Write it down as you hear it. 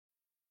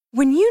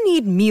When you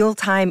need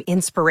mealtime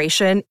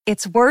inspiration,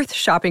 it's worth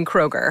shopping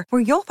Kroger,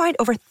 where you'll find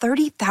over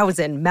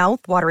 30,000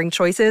 mouth-watering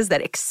choices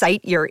that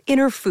excite your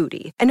inner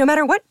foodie. And no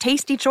matter what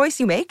tasty choice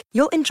you make,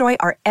 you'll enjoy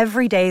our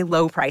everyday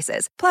low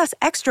prices, plus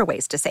extra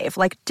ways to save,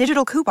 like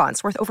digital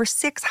coupons worth over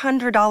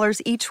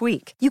 $600 each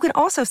week. You can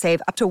also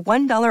save up to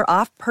 $1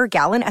 off per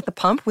gallon at the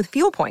pump with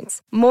fuel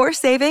points. More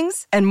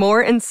savings and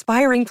more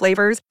inspiring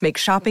flavors make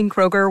shopping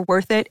Kroger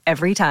worth it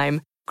every time.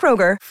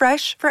 Kroger,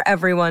 fresh for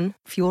everyone.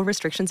 Fuel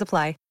restrictions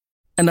apply.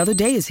 Another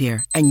day is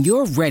here, and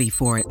you're ready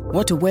for it.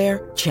 What to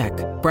wear? Check.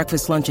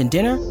 Breakfast, lunch, and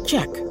dinner?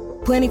 Check.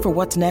 Planning for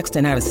what's next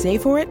and how to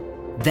save for it?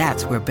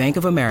 That's where Bank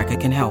of America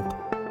can help.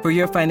 For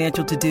your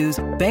financial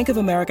to-dos, Bank of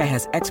America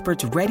has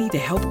experts ready to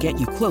help get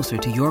you closer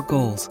to your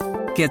goals.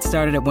 Get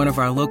started at one of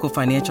our local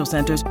financial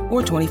centers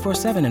or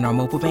 24/7 in our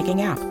mobile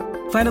banking app.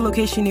 Find a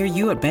location near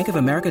you at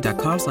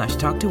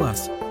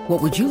bankofamerica.com/talktous.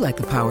 What would you like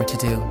the power to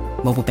do?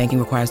 Mobile banking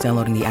requires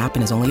downloading the app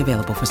and is only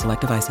available for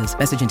select devices.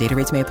 Message and data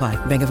rates may apply.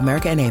 Bank of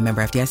America N.A.,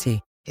 member FDIC.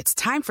 It's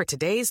time for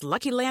today's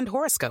Lucky Land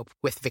horoscope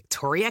with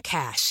Victoria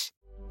Cash.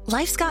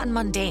 Life's gotten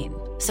mundane,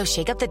 so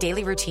shake up the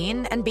daily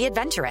routine and be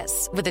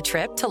adventurous with a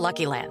trip to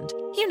Lucky Land.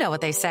 You know what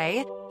they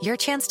say, your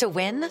chance to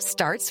win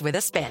starts with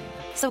a spin.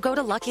 So go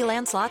to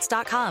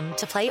LuckyLandSlots.com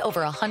to play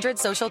over 100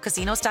 social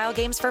casino-style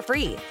games for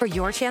free for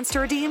your chance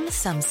to redeem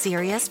some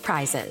serious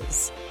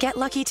prizes. Get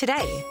lucky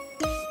today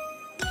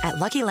at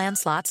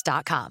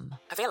LuckyLandSlots.com.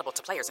 Available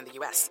to players in the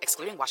U.S.,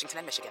 excluding Washington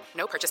and Michigan.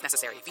 No purchase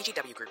necessary.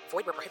 VGW Group.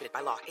 Void where prohibited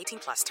by law.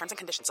 18+. Terms and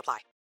conditions apply.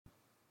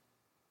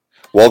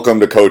 Welcome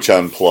to Coach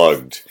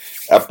Unplugged,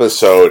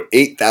 episode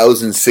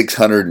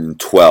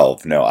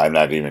 8612. No, I'm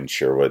not even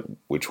sure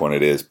which one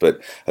it is,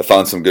 but I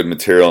found some good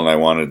material and I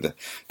wanted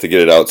to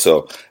get it out.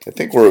 So I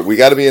think we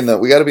got to be in the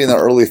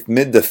early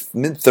mid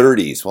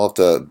 30s. We'll have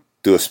to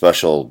do a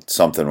special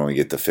something when we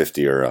get to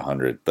 50 or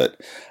 100. But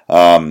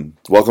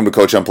welcome to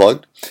Coach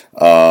Unplugged,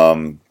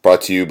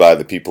 brought to you by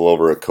the people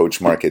over at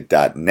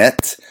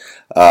CoachMarket.net.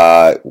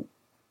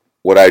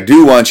 What I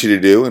do want you to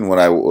do, and what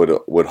I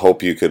would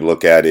hope you could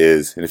look at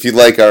is, and if you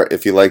like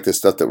the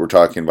stuff that we're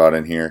talking about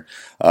in here,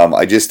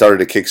 I just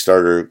started a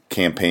Kickstarter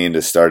campaign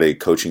to start a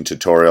coaching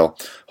tutorial,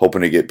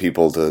 hoping to get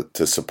people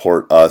to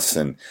support us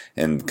and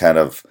kind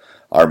of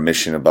our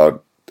mission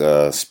about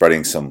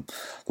spreading some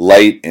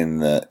light in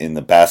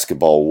the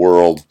basketball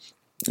world.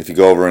 If you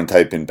go over and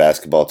type in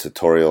basketball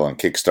tutorial on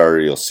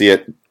Kickstarter, you'll see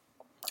it.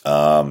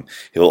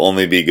 It will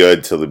only be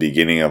good till the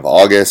beginning of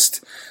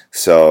August.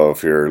 So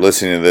if you're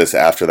listening to this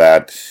after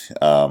that,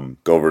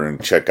 go over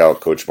and check out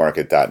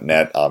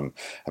CoachMarket.net. I'm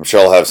sure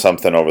I'll have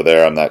something over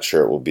there. I'm not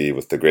sure it will be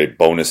with the great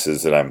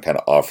bonuses that I'm kind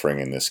of offering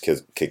in this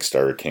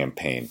Kickstarter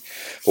campaign.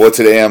 But what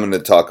today I'm going to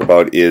talk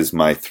about is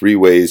my 3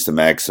 ways to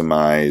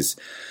maximize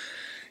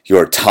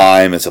your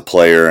time as a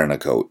player and a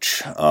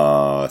coach.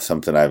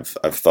 Something I've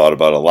thought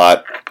about a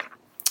lot.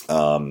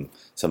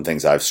 Some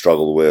things I've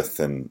struggled with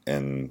in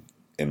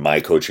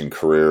my coaching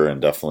career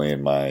and definitely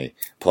in my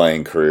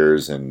playing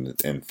careers and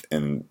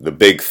the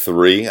big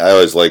 3. I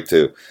always like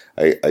to,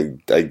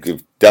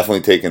 I've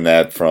definitely taken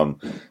that from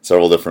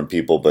several different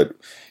people, but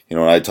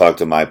when I talk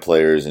to my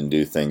players and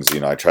do things,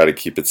 I try to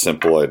keep it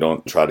simple. I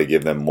don't try to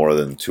give them more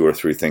than 2 or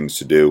 3 things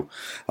to do.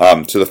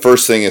 So the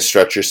first thing is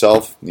stretch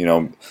yourself.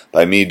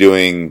 By me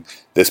doing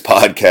this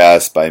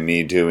podcast, by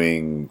me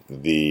doing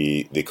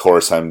the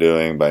course I'm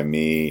doing, by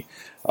me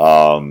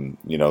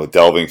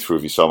delving through,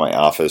 if you saw my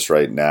office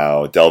right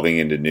now, delving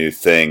into new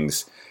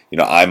things,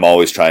 I'm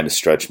always trying to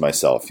stretch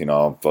myself.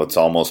 It's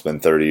almost been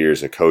 30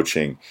 years of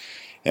coaching,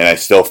 and I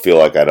still feel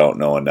like I don't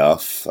know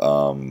enough.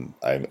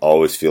 I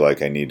always feel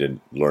like I need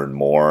to learn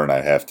more, and I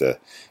have to,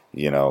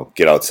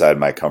 get outside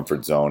my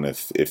comfort zone.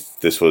 If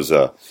this was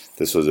a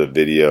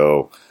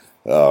video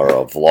or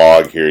a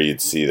vlog here,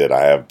 you'd see that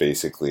I have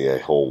basically a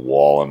whole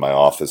wall in my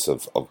office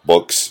of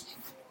books.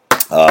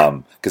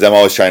 Because I'm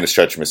always trying to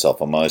stretch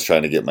myself. I'm always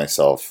trying to get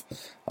myself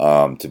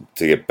to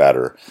get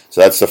better.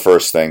 So that's the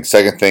first thing.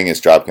 Second thing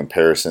is drop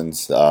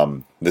comparisons.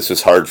 This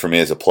was hard for me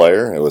as a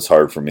player. It was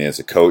hard for me as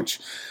a coach.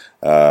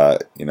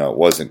 It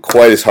wasn't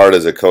quite as hard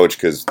as a coach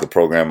because the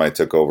program I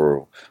took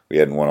over, we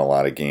hadn't won a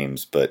lot of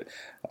games. But,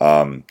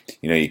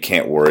 you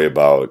can't worry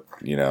about,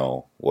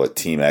 what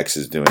Team X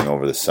is doing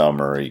over the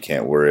summer. You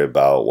can't worry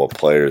about what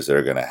players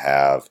they're going to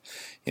have.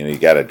 You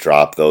got to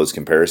drop those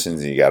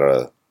comparisons, and you got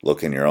to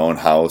look in your own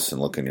house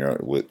and look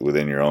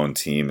within your own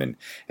team and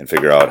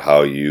figure out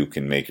how you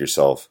can make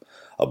yourself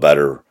a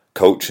better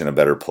coach and a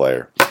better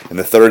player. And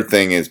the third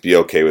thing is be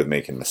okay with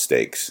making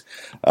mistakes.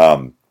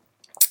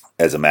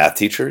 As a math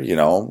teacher,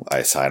 I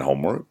assign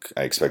homework.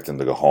 I expect them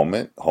to go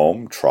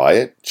home, try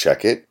it,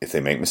 check it. If they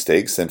make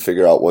mistakes, then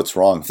figure out what's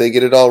wrong. If they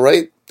get it all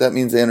right, that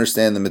means they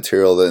understand the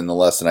material in the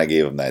lesson I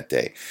gave them that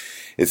day.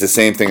 It's the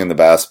same thing in the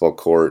basketball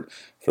court.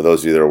 For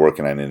those of you that are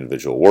working on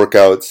individual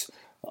workouts,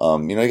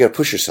 you got to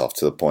push yourself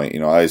to the point.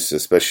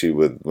 Especially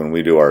when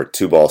we do our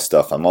 2-ball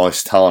stuff, I'm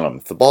always telling them,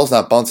 if the ball's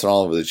not bouncing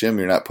all over the gym,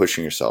 you're not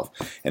pushing yourself.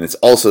 And it's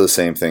also the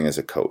same thing as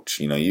a coach.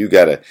 You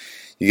gotta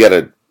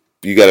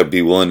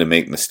be willing to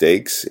make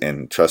mistakes.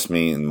 And trust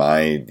me, in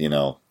my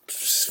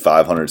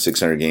 500,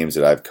 600 games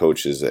that I've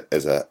coached as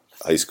a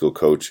high school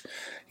coach,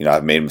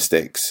 I've made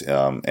mistakes,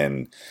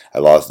 and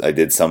I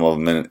did some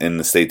of them in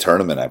the state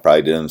tournament. I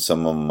probably did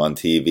some of them on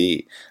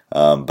TV,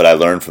 but I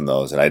learned from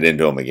those, and I didn't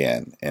do them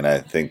again. And I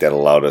think that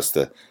allowed us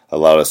to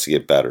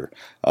get better.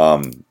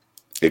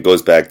 It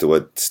goes back to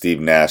what Steve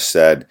Nash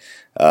said.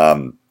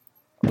 You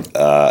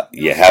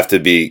have to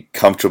be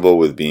comfortable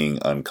with being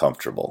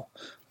uncomfortable.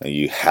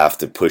 You have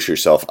to push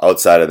yourself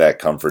outside of that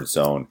comfort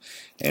zone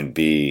and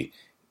be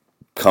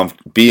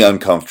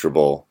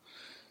uncomfortable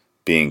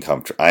being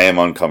comfortable. I am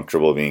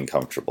uncomfortable being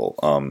comfortable.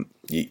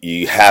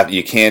 You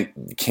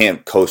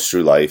can't coast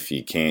through life.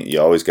 You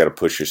always got to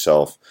push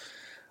yourself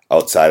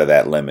outside of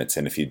that limits.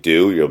 And if you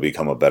do, you'll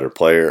become a better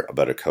player, a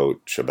better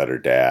coach, a better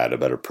dad, a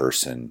better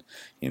person,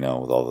 with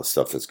all the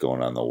stuff that's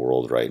going on in the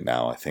world right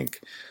now. I think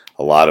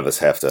a lot of us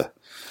have to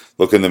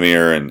look in the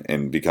mirror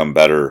and become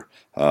better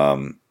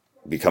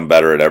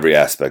at every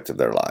aspect of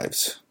their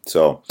lives.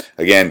 So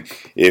again,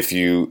 if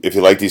you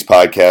like these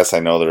podcasts, I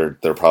know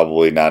they're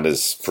probably not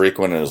as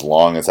frequent and as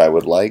long as I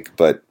would like,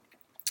 but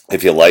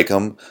if you like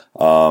them,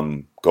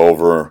 go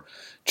over,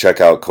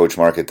 check out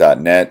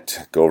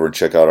coachmarket.net, go over and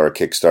check out our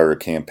Kickstarter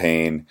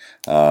campaign.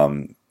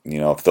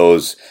 If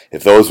those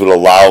would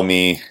allow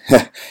me,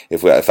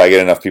 if I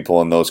get enough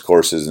people in those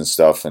courses and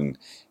stuff and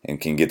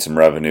can get some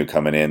revenue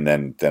coming in,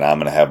 then I'm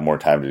going to have more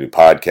time to do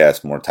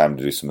podcasts, more time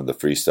to do some of the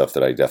free stuff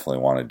that I definitely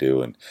want to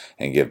do and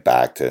give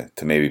back to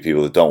maybe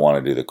people that don't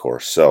want to do the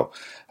course. So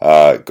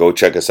go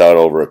check us out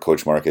over at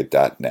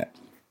coachmarket.net.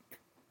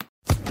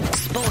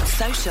 Sports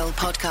Social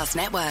Podcast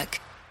Network.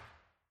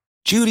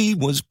 Judy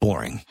was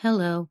boring.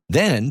 Hello.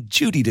 Then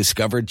Judy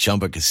discovered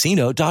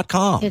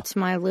ChumbaCasino.com. It's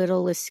my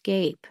little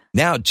escape.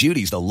 Now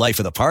Judy's the life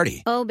of the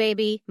party. Oh,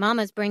 baby,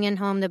 mama's bringing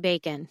home the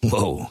bacon.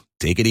 Whoa,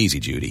 take it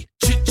easy, Judy.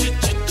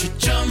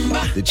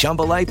 The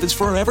Chumba life is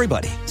for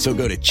everybody. So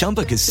go to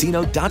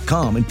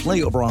ChumbaCasino.com and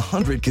play over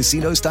 100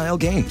 casino-style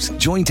games.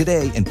 Join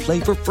today and play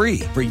for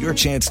free for your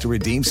chance to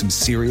redeem some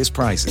serious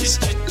prizes.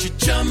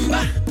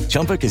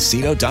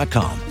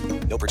 ChumbaCasino.com.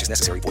 No purchase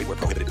necessary. Void where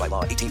prohibited by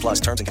law.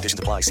 18+ terms and conditions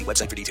apply. See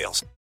website for details.